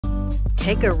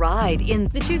Take a ride in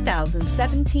the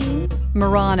 2017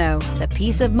 Murano. The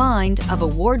peace of mind of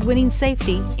award-winning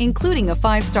safety, including a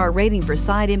 5-star rating for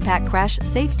side impact crash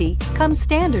safety, comes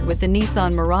standard with the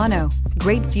Nissan Murano.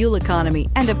 Great fuel economy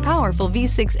and a powerful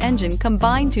V6 engine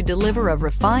combine to deliver a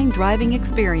refined driving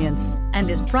experience and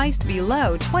is priced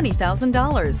below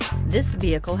 $20,000. This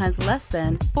vehicle has less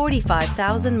than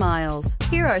 45,000 miles.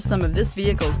 Here are some of this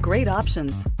vehicle's great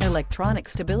options: electronic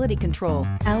stability control,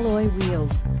 alloy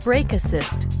wheels, brake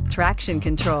assist, traction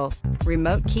control,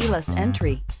 remote keyless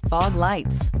entry, fog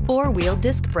lights, 4-wheel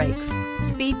disc brakes,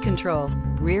 speed control,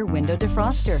 rear window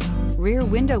defroster, rear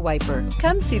window wiper.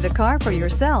 Come see the car for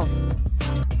yourself.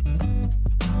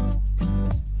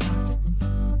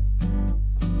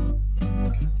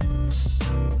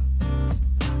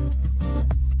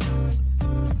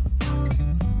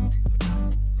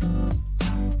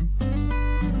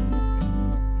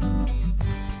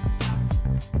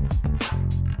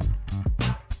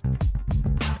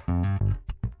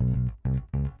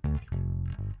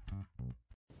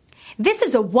 This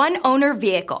is a one-owner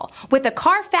vehicle with a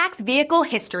Carfax Vehicle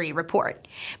History Report.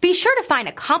 Be sure to find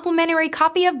a complimentary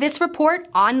copy of this report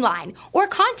online or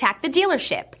contact the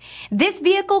dealership. This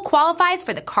vehicle qualifies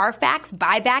for the Carfax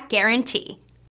Buyback Guarantee.